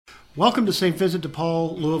Welcome to St. Vincent de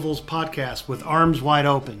Paul Louisville's podcast with Arms Wide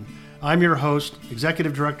Open. I'm your host,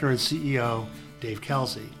 Executive Director and CEO, Dave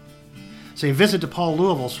Kelsey. St. Vincent de Paul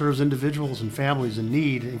Louisville serves individuals and families in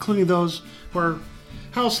need, including those who are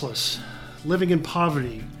houseless, living in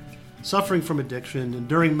poverty, suffering from addiction,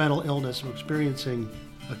 enduring mental illness, or experiencing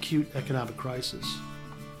acute economic crisis.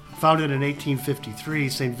 Founded in 1853,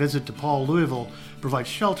 St. Vincent de Paul Louisville provides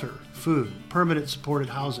shelter, food, permanent supported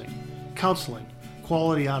housing, counseling,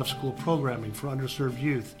 quality out-of-school programming for underserved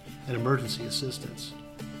youth, and emergency assistance.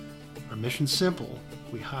 Our mission's simple.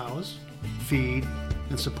 We house, feed,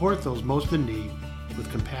 and support those most in need with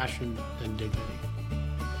compassion and dignity.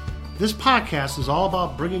 This podcast is all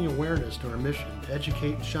about bringing awareness to our mission, to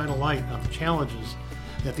educate and shine a light on the challenges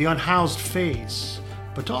that the unhoused face,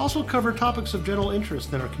 but to also cover topics of general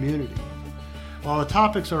interest in our community. While the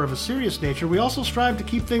topics are of a serious nature, we also strive to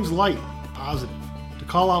keep things light, positive, to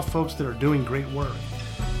call out folks that are doing great work,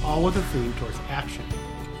 all with a theme towards action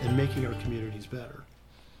and making our communities better.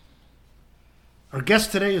 Our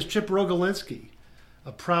guest today is Chip Rogalinski,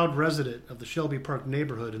 a proud resident of the Shelby Park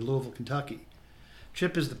neighborhood in Louisville, Kentucky.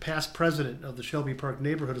 Chip is the past president of the Shelby Park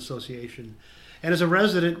Neighborhood Association and is a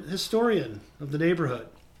resident historian of the neighborhood.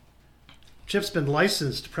 Chip's been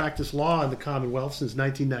licensed to practice law in the Commonwealth since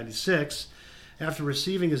 1996 after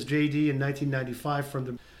receiving his JD in 1995 from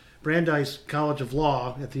the Brandeis College of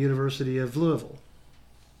Law at the University of Louisville.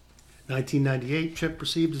 In 1998, Chip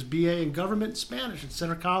received his BA in Government and Spanish at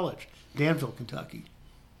Center College, Danville, Kentucky.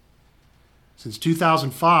 Since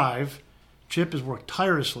 2005, Chip has worked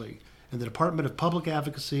tirelessly in the Department of Public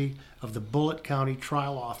Advocacy of the Bullitt County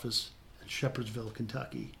Trial Office in Shepherdsville,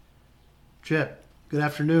 Kentucky. Chip, good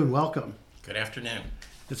afternoon. Welcome. Good afternoon.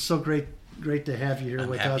 It's so great to have you here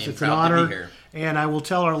with us. It's an proud to honor. be here. And I will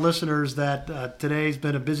tell our listeners that today's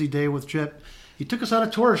been a busy day with Chip. He took us on a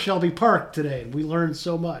tour of Shelby Park today, and we learned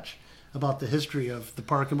so much about the history of the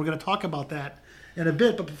park, and we're going to talk about that in a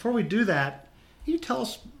bit. But before we do that, can you tell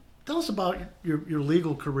us about your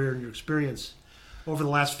legal career and your experience over the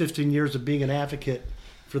last 15 years of being an advocate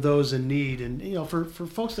for those in need, and for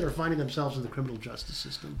folks that are finding themselves in the criminal justice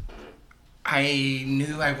system. I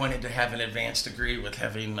knew I wanted to have an advanced degree with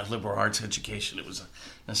having a liberal arts education. It was a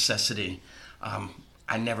necessity.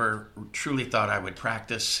 I never truly thought I would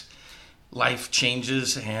practice. Life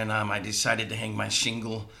changes, and I decided to hang my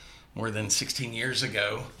shingle more than 16 years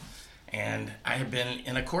ago. And I have been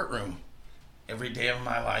in a courtroom every day of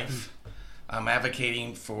my life,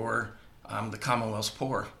 advocating for the Commonwealth's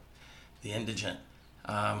poor, the indigent.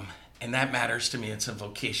 And that matters to me. It's a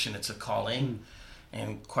vocation, it's a calling.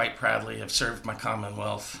 And quite proudly have served my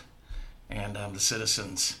Commonwealth and the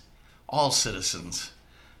citizens, all citizens,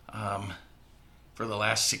 for the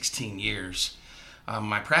last 16 years.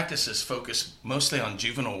 My practice is focused mostly on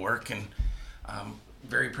juvenile work, and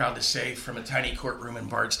very proud to say from a tiny courtroom in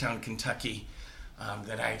Bardstown, Kentucky,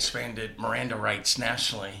 that I expanded Miranda rights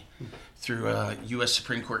nationally through a U.S.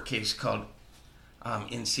 Supreme Court case called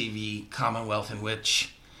NCV Commonwealth, in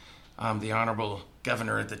which the Honorable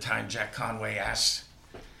Governor at the time, Jack Conway, asked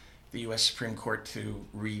the U.S. Supreme Court to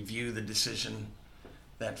review the decision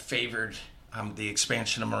that favored the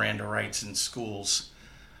expansion of Miranda rights in schools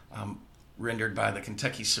rendered by the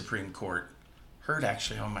Kentucky Supreme Court. Heard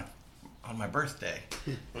actually on my birthday.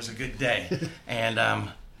 It was a good day. And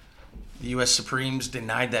the U.S. Supremes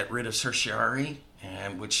denied that writ of certiorari,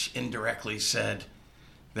 and which indirectly said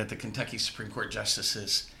that the Kentucky Supreme Court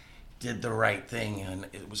justices did the right thing. And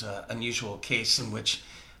it was an unusual case in which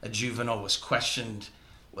a juvenile was questioned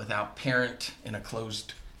without parent in a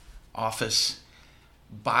closed office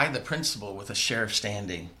by the principal with a sheriff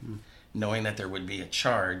standing, knowing that there would be a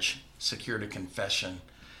charge, secured a confession,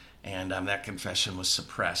 and that confession was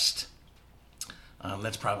suppressed.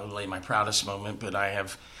 That's probably my proudest moment, but I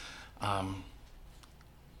have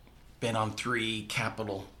been on 3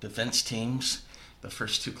 capital defense teams. The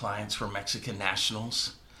first 2 clients were Mexican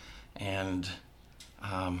nationals, and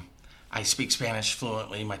I speak Spanish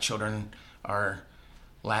fluently. My children are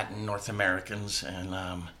Latin North Americans,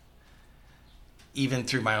 and even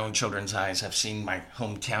through my own children's eyes, I've seen my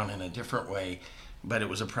hometown in a different way. But it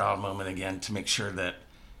was a proud moment again to make sure that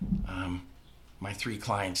my 3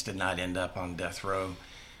 clients did not end up on death row,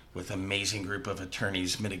 with an amazing group of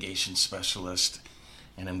attorneys, mitigation specialists,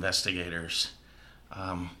 and investigators.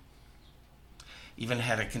 Even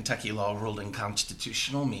had a Kentucky law ruled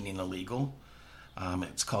unconstitutional, meaning illegal.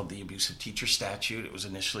 It's called the Abusive Teacher Statute. It was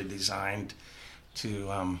initially designed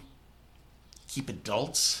to keep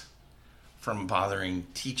adults from bothering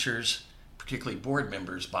teachers, particularly board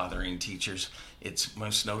members bothering teachers. It's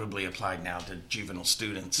most notably applied now to juvenile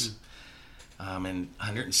students. In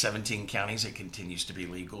 117 counties, it continues to be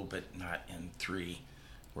legal, but not in 3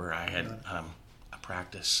 where I had a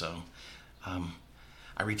practice. So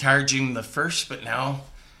I retired June the 1st, but now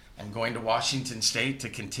I'm going to Washington State to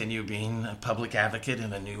continue being a public advocate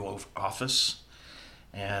in a new office.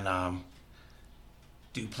 And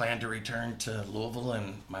do plan to return to Louisville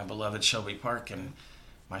and my beloved Shelby Park and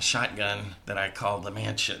my shotgun that I call the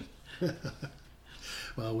mansion.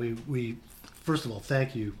 Well, we first of all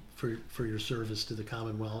thank you for your service to the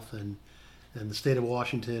Commonwealth, and the state of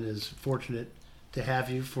Washington is fortunate to have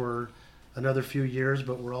you for another few years,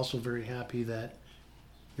 but we're also very happy that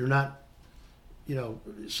you're not,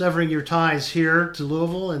 severing your ties here to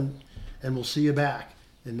Louisville, and we'll see you back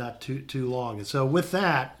in not too long. And so with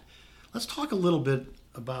that, let's talk a little bit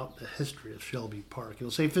about the history of Shelby Park.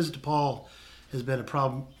 St. Vincent de Paul has been a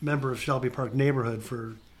proud member of Shelby Park neighborhood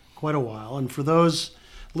for quite a while. And for those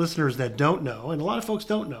listeners that don't know, and a lot of folks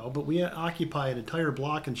don't know, but we occupy an entire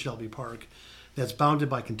block in Shelby Park that's bounded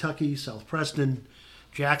by Kentucky, South Preston,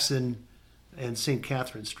 Jackson, and St.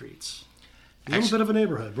 Catherine Streets. A little bit of a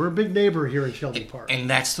neighborhood. We're a big neighbor here in Shelby Park. And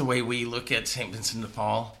that's the way we look at St. Vincent de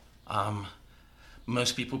Paul.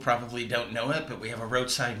 Most people probably don't know it, but we have a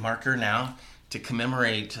roadside marker now to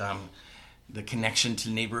commemorate the connection to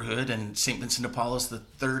neighborhood. And St. Vincent de Paul is the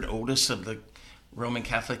 3rd oldest of the Roman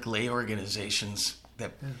Catholic lay organizations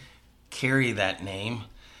that carry that name.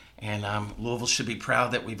 And Louisville should be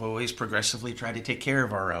proud that we've always progressively tried to take care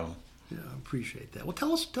of our own. Yeah, I appreciate that. Well,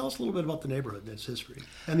 tell us a little bit about the neighborhood and its history,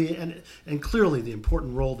 and clearly the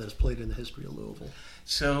important role that it's played in the history of Louisville.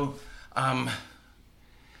 So,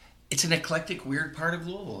 it's an eclectic, weird part of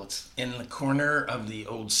Louisville. It's in the corner of the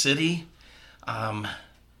old city. The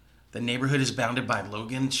neighborhood is bounded by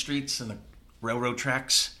Logan Streets and the railroad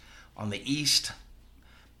tracks on the east,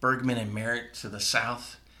 Bergman and Merritt to the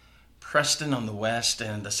south, Preston on the west,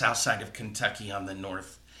 and the south side of Kentucky on the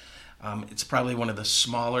north. It's probably one of the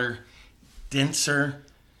smaller, denser,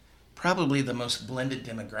 probably the most blended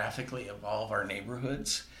demographically of all of our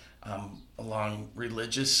neighborhoods, along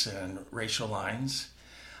religious and racial lines.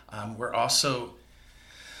 We're also,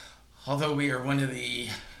 although we are one of the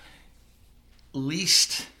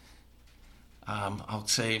least of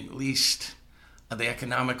the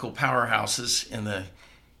economical powerhouses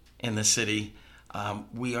in the city,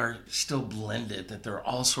 we are still blended, that there are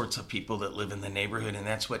all sorts of people that live in the neighborhood, and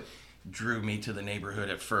that's what drew me to the neighborhood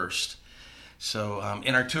at first. So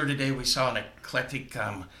in our tour today, we saw an eclectic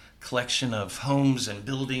collection of homes and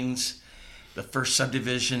buildings. The first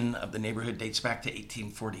subdivision of the neighborhood dates back to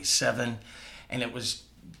 1847, and it was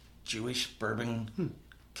Jewish Bourbon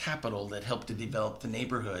capital that helped to develop the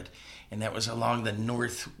neighborhood, and that was along the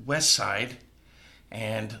northwest side.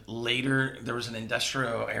 And later there was an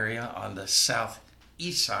industrial area on the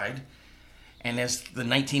southeast side, and as the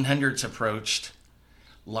 1900s approached,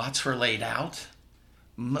 lots were laid out.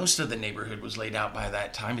 Most of the neighborhood was laid out by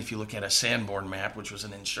that time, if you look at a Sanborn map, which was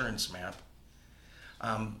an insurance map.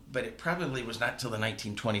 But it probably was not till the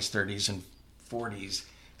 1920s, 30s, and 40s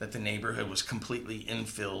that the neighborhood was completely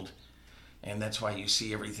infilled. And that's why you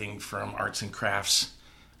see everything from arts and crafts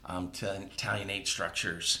to Italianate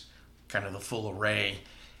structures, kind of the full array.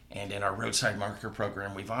 And in our roadside marker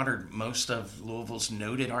program, we've honored most of Louisville's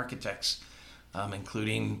noted architects,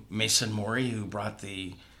 including Mason Morey, who brought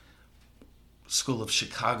the School of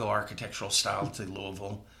Chicago architectural style to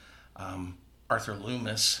Louisville, Arthur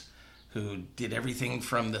Loomis, who did everything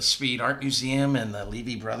from the Speed Art Museum and the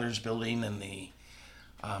Levy Brothers building and the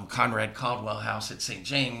Conrad Caldwell House at St.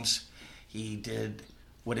 James. He did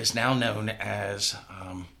what is now known as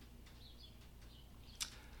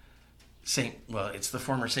it's the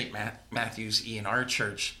former St. Matthew's E&R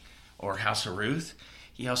Church, or House of Ruth.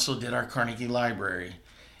 He also did our Carnegie Library.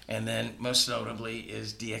 And then most notably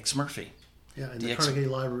is D.X. Murphy. Yeah, and the Carnegie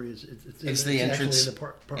Library it's the entrance in the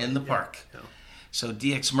park. In the park. Yeah. So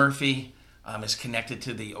D.X. Murphy is connected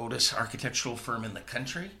to the oldest architectural firm in the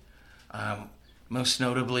country. Most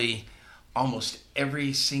notably, almost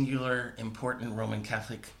every singular important Roman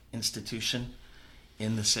Catholic institution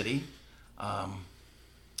in the city.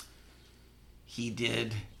 He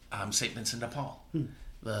did St. Vincent de Paul,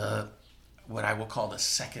 what I will call the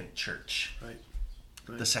second church. Right.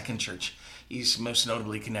 The second church. He's most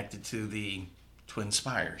notably connected to the Twin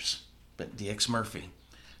Spires, but D.X. Murphy.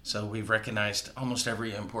 So we've recognized almost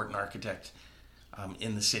every important architect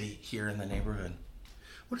in the city here in the neighborhood.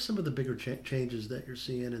 What are some of the bigger changes that you're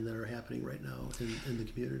seeing and that are happening right now in the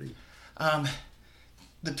community?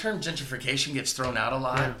 The term gentrification gets thrown out a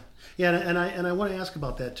lot. Yeah, and I want to ask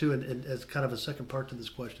about that too, and as kind of a second part to this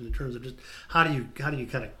question, in terms of just how do you kind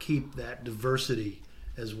of keep that diversity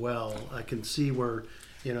as well? I can see where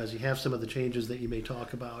as you have some of the changes that you may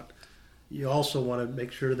talk about, you also want to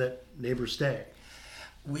make sure that neighbors stay.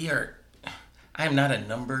 I am not a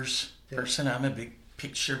numbers person. I'm a big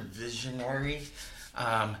picture visionary.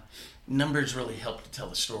 Numbers really help to tell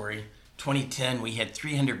the story. 2010, we had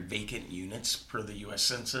 300 vacant units per the U.S.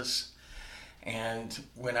 Census. And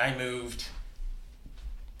when I moved,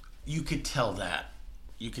 you could tell that.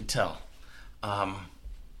 You could tell.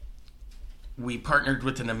 We partnered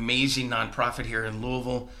with an amazing nonprofit here in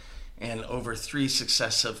Louisville, and over 3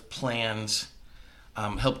 successive plans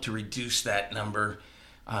helped to reduce that number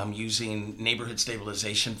using neighborhood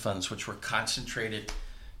stabilization funds, which were concentrated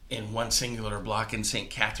in one singular block in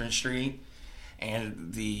St. Catherine Street,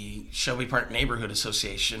 and the Shelby Park Neighborhood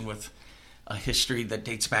Association, with a history that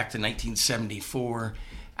dates back to 1974,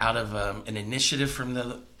 out of an initiative from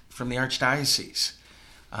the Archdiocese.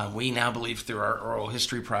 We now believe through our oral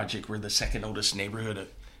history project we're the second oldest neighborhood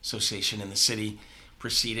association in the city,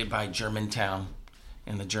 preceded by Germantown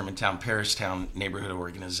and the Germantown Paristown Neighborhood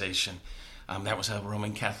Organization. That was a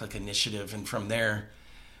Roman Catholic initiative, and from there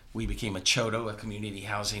we became a CHODO, a community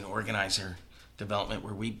housing organizer development,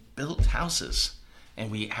 where we built houses,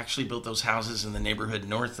 and we actually built those houses in the neighborhood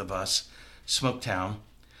north of us, Smoketown,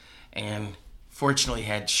 and fortunately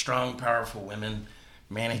had strong, powerful women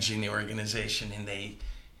managing the organization, and they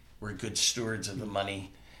were good stewards of the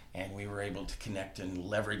money, and we were able to connect and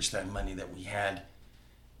leverage that money that we had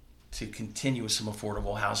to continue with some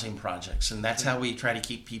affordable housing projects. And that's how we try to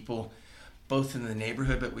keep people both in the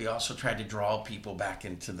neighborhood, but we also try to draw people back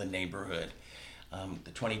into the neighborhood.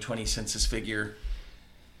 The 2020 census figure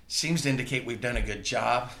seems to indicate we've done a good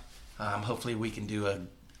job. Hopefully we can do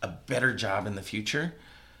a better job in the future.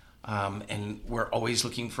 And we're always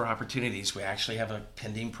looking for opportunities. We actually have a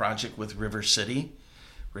pending project with River City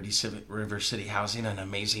Housing, an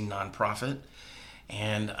amazing nonprofit.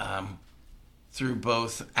 And through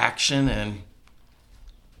both action and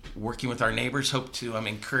working with our neighbors, hope to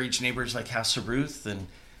encourage neighbors like House of Ruth and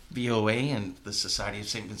VOA and the Society of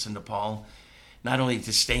St. Vincent de Paul, not only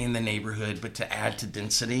to stay in the neighborhood, but to add to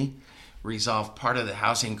density, resolve part of the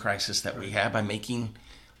housing crisis that we have by making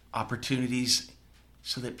opportunities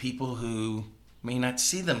so that people who may not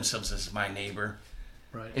see themselves as my neighbor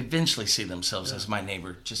eventually see themselves as my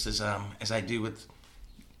neighbor, just as I do with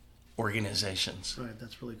organizations. Right,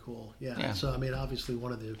 that's really cool. Yeah. So, obviously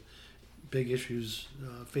one of the big issues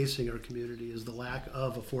facing our community is the lack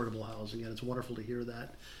of affordable housing, and it's wonderful to hear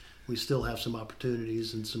that we still have some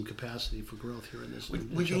opportunities and some capacity for growth here in this. We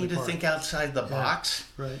need to think outside the box,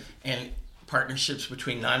 right? And partnerships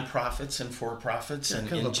between nonprofits and for-profits and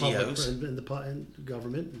kind NGOs and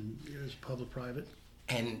government and public-private,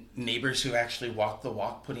 and neighbors who actually walk the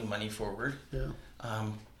walk, putting money forward. Yeah.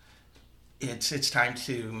 It's time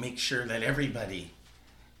to make sure that everybody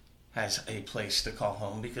has a place to call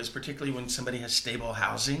home, because particularly when somebody has stable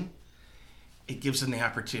housing, it gives them the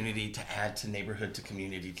opportunity to add to neighborhood, to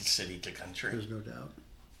community, to city, to country. There's no doubt.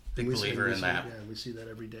 Big believer in that. Yeah, we see that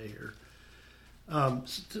every day here. So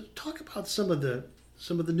to talk about some of the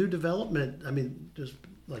new development. Just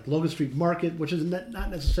like Logan Street Market, which is not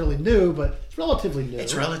necessarily new, but it's relatively new.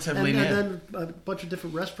 It's relatively new. And then a bunch of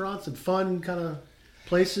different restaurants and fun kind of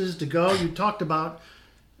places to go. You talked about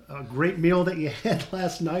a great meal that you had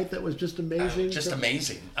last night that was just amazing.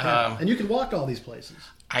 Amazing. Yeah. And you can walk to all these places.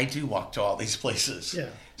 I do walk to all these places. Yeah.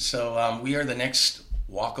 So we are the next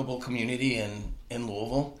walkable community in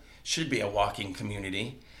Louisville. Should be a walking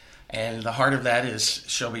community. And the heart of that is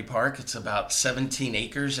Shelby Park. It's about 17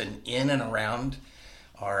 acres, and in and around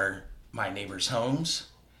are my neighbors' homes.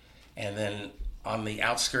 And then on the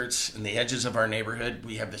outskirts and the edges of our neighborhood,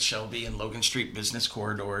 we have the Shelby and Logan Street business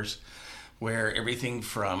corridors, where everything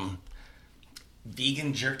from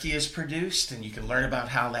vegan jerky is produced, and you can learn about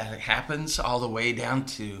how that happens, all the way down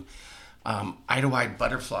to Idlewild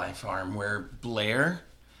Butterfly Farm, where Blair,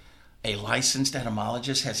 a licensed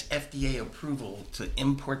entomologist, has FDA approval to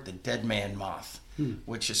import the dead man moth,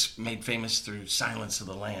 which is made famous through Silence of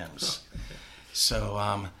the Lambs. Oh, okay.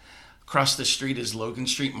 So across the street is Logan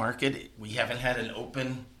Street Market. We haven't had an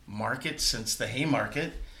open market since the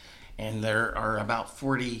Haymarket, and there are about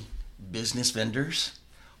 40 business vendors,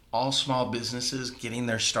 all small businesses getting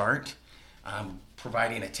their start,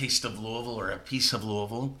 providing a taste of Louisville or a piece of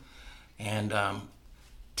Louisville, and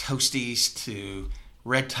Toasties to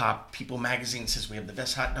Red Top. People Magazine says we have the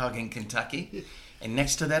best hot dog in Kentucky, and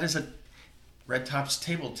next to that is a Red Top's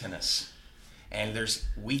table tennis, and there's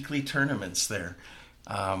weekly tournaments there.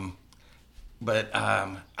 But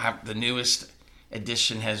the newest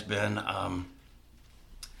addition has been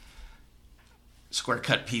Square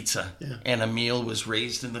Cut Pizza, and a meal was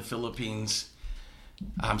raised in the Philippines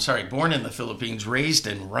born in the Philippines, raised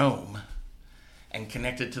in Rome, and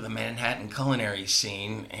connected to the Manhattan culinary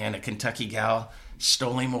scene. And a Kentucky gal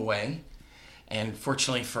stole him away. And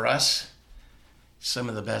fortunately for us, some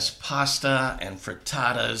of the best pasta and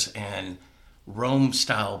frittatas and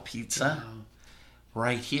Rome-style pizza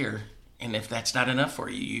right here. And if that's not enough for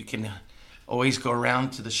you, you can always go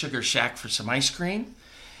around to the Sugar Shack for some ice cream.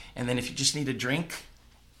 And then if you just need a drink,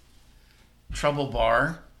 Trouble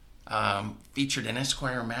Bar, featured in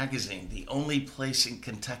Esquire magazine, the only place in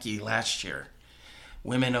Kentucky last year,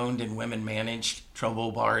 women-owned and women-managed.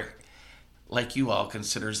 Trouble Bar, like you all,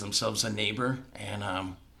 considers themselves a neighbor,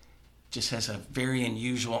 and just has a very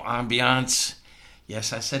unusual ambiance.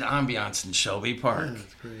 Yes, I said ambiance in Shelby Park. Yeah,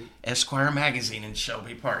 that's great. Esquire magazine in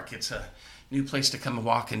Shelby Park. It's a new place to come and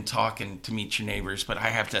walk and talk and to meet your neighbors. But I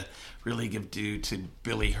have to really give due to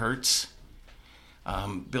Billy Hertz.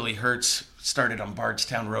 Billy Hertz started on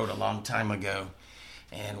Bardstown Road a long time ago.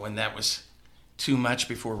 And when that was too much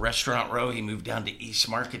before Restaurant Row, he moved down to East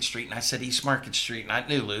Market Street. And I said East Market Street, not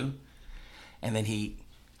Nulu. And then he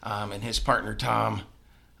and his partner Tom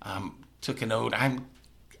took an ode.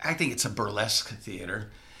 I think it's a burlesque theater,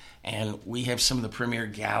 and we have some of the premier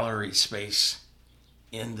gallery space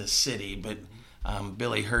in the city. But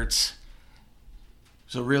Billy Hertz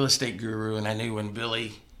is a real estate guru, and I knew when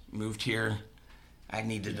Billy moved here, I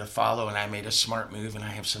needed to follow, and I made a smart move, and I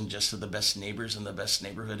have some just of the best neighbors in the best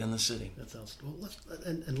neighborhood in the city. That sounds well.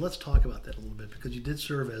 Let's talk about that a little bit, because you did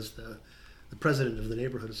serve as the president of the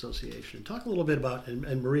Neighborhood Association. Talk a little bit about,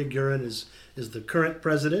 and Maria Guerin is the current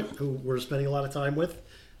president, who we're spending a lot of time with,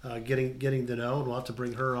 getting to know, and we'll have to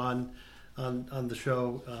bring her on the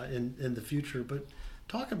show in the future. But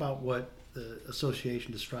talk about what the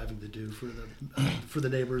association is striving to do for the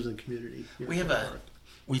neighbors and community.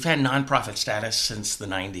 We've had nonprofit status since the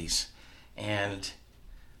 90s, and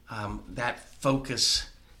that focus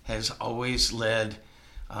has always led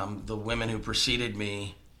the women who preceded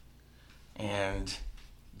me and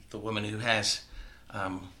the woman who has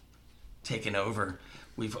taken over.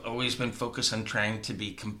 We've always been focused on trying to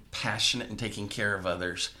be compassionate and taking care of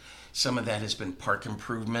others. Some of that has been park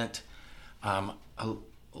improvement. A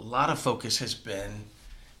lot of focus has been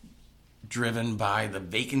driven by the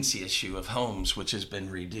vacancy issue of homes, which has been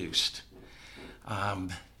reduced.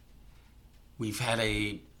 We've had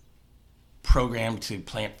a program to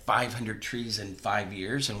plant 500 trees in 5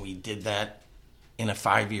 years, and we did that in a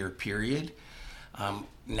 5-year period.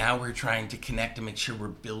 Now we're trying to connect to make sure we're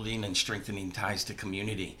building and strengthening ties to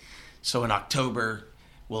community. So in October,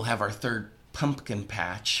 we'll have our third pumpkin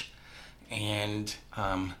patch, and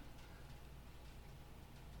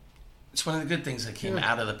it's one of the good things that came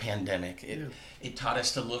out of the pandemic. It taught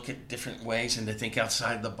us to look at different ways and to think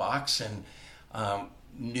outside the box, and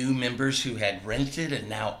new members who had rented and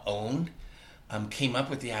now own came up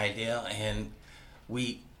with the idea, and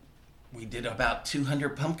we did about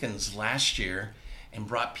 200 pumpkins last year and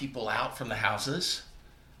brought people out from the houses,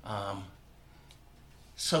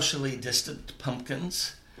 socially distant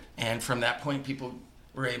pumpkins, and from that point people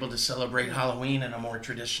were able to celebrate Halloween in a more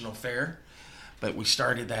traditional fare. But we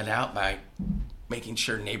started that out by making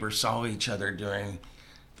sure neighbors saw each other during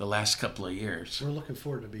the last couple of years. We're looking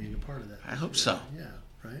forward to being a part of that. I hope so. Yeah,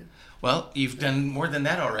 right? Well, you've done more than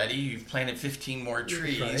that already. You've planted 15 more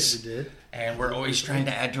trees. That's right, we did. And we're always trying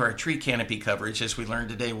to add to our tree canopy coverage, as we learned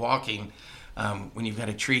today walking. When you've got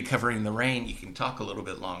a tree covering the rain, you can talk a little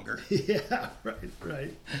bit longer. Yeah,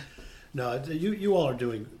 right. No, you all are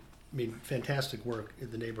doing, fantastic work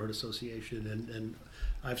in the Neighborhood Association, and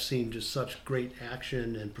I've seen just such great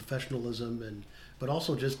action and professionalism, but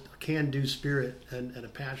also just a can-do spirit and a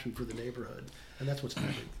passion for the neighborhood, and that's what's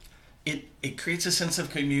happening. It creates a sense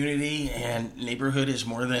of community, and neighborhood is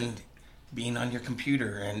more than being on your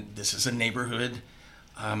computer, and this is a neighborhood.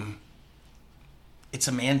 It's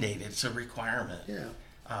a mandate. It's a requirement.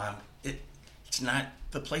 Yeah. It's not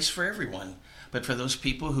the place for everyone, but for those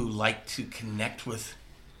people who like to connect with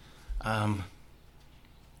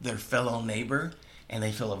their fellow neighbor, and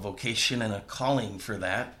they feel a vocation and a calling for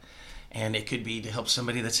that. And it could be to help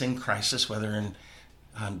somebody that's in crisis, whether in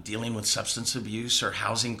dealing with substance abuse or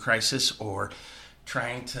housing crisis, or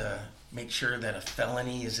trying to make sure that a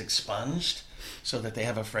felony is expunged so that they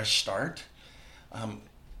have a fresh start.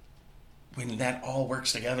 When that all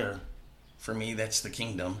works together, for me, that's the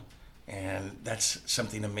kingdom. And that's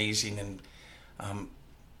something amazing. And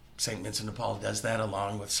St. Vincent de Paul does that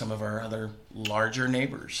along with some of our other larger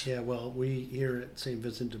neighbors. Yeah, well, we here at St.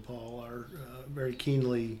 Vincent de Paul are very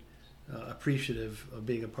keenly appreciative of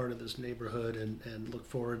being a part of this neighborhood, and look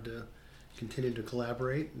forward to continue to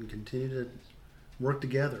collaborate and continue to work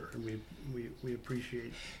together, and we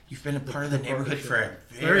appreciate. You've been a part of the neighborhood for a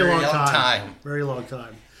very long time. Very long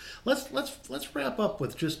time. Let's wrap up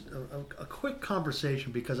with just a quick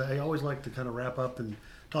conversation, because I always like to kind of wrap up and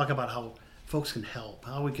talk about how folks can help,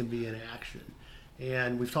 how we can be in action.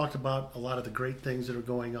 And we've talked about a lot of the great things that are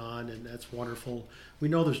going on, and that's wonderful. We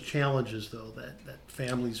know there's challenges, though, that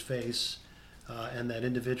families face and that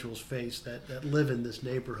individuals face that live in this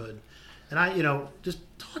neighborhood. And I, just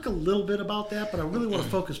talk a little bit about that, but I really want to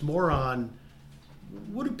focus more on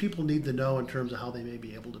what do people need to know in terms of how they may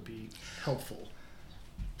be able to be helpful.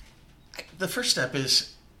 The first step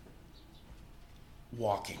is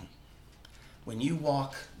walking. When you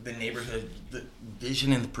walk the neighborhood, the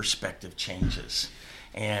vision and the perspective changes.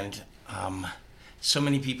 And so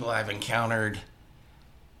many people I've encountered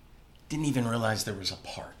didn't even realize there was a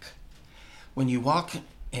park. When you walk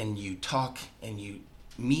and you talk and you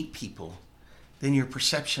meet people, then your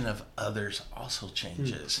perception of others also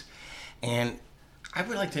changes. And I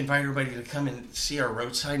would like to invite everybody to come and see our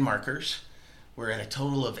roadside markers. We're at a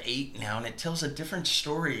total of 8 now, and it tells a different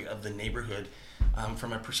story of the neighborhood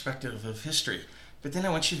from a perspective of history. But then I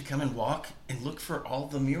want you to come and walk and look for all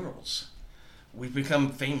the murals. We've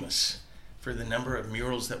become famous for the number of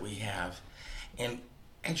murals that we have. And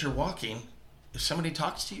as you're walking, if somebody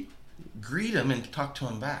talks to you, greet them and talk to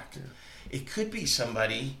them back. Yeah. It could be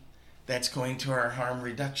somebody that's going to our harm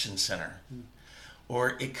reduction center.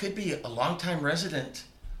 Or it could be a longtime resident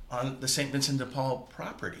on the St. Vincent de Paul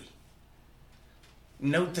property.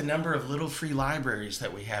 Note the number of little free libraries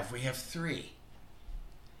that we have. We have 3.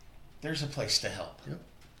 There's a place to help. Yep.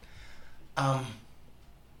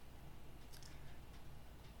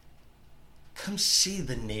 Come see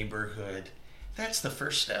the neighborhood. That's the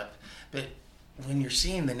first step. But when you're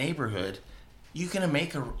seeing the neighborhood, you can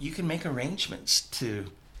make arrangements to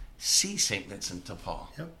see St. Vincent de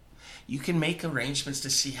Paul. Yep. You can make arrangements to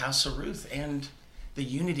see House of Ruth and the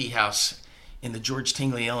Unity House in the George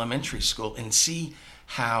Tingley Elementary School, and see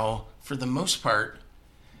how, for the most part,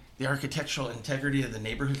 the architectural integrity of the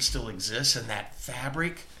neighborhood still exists, and that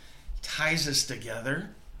fabric ties us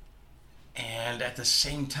together. And at the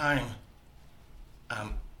same time,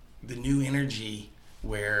 the new energy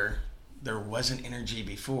where there wasn't energy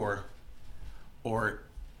before, or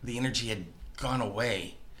the energy had gone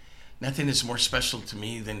away. Nothing is more special to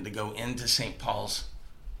me than to go into St. Paul's,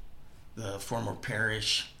 the former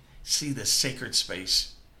parish, see the sacred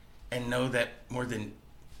space, and know that more than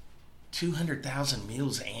 200,000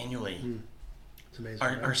 meals annually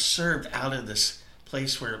are served out of this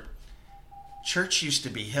place where church used to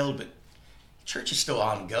be held, but church is still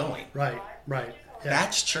ongoing. Right. Yeah.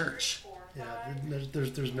 That's church. Yeah,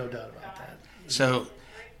 there's no doubt about that. So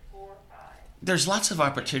there's lots of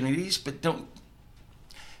opportunities, but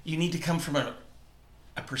you need to come from a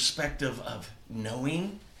perspective of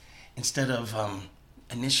knowing instead of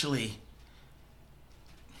initially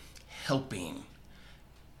helping.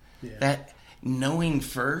 Yeah. That knowing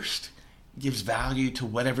first gives value to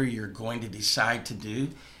whatever you're going to decide to do.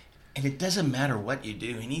 And it doesn't matter what you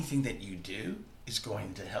do. Anything that you do is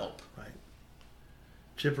going to help. Right.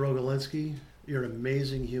 Chip Rogalinski, you're an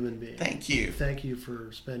amazing human being. Thank you. Thank you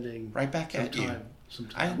for spending right back at you. Some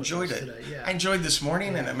time I enjoyed it. Today. Yeah. I enjoyed this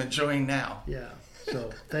morning, and I'm enjoying now. Yeah.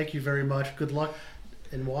 So thank you very much. Good luck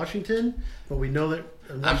in Washington, but we know that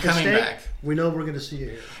I'm coming back. We know we're going to see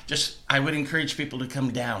you here. I would encourage people to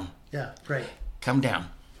come down. Yeah, great. Come down.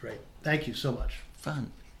 Great. Thank you so much.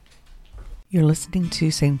 Fun. You're listening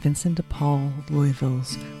to St. Vincent de Paul,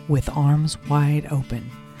 Louisville's With Arms Wide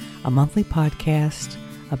Open, a monthly podcast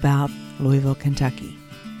about Louisville, Kentucky.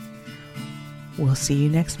 We'll see you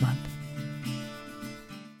next month.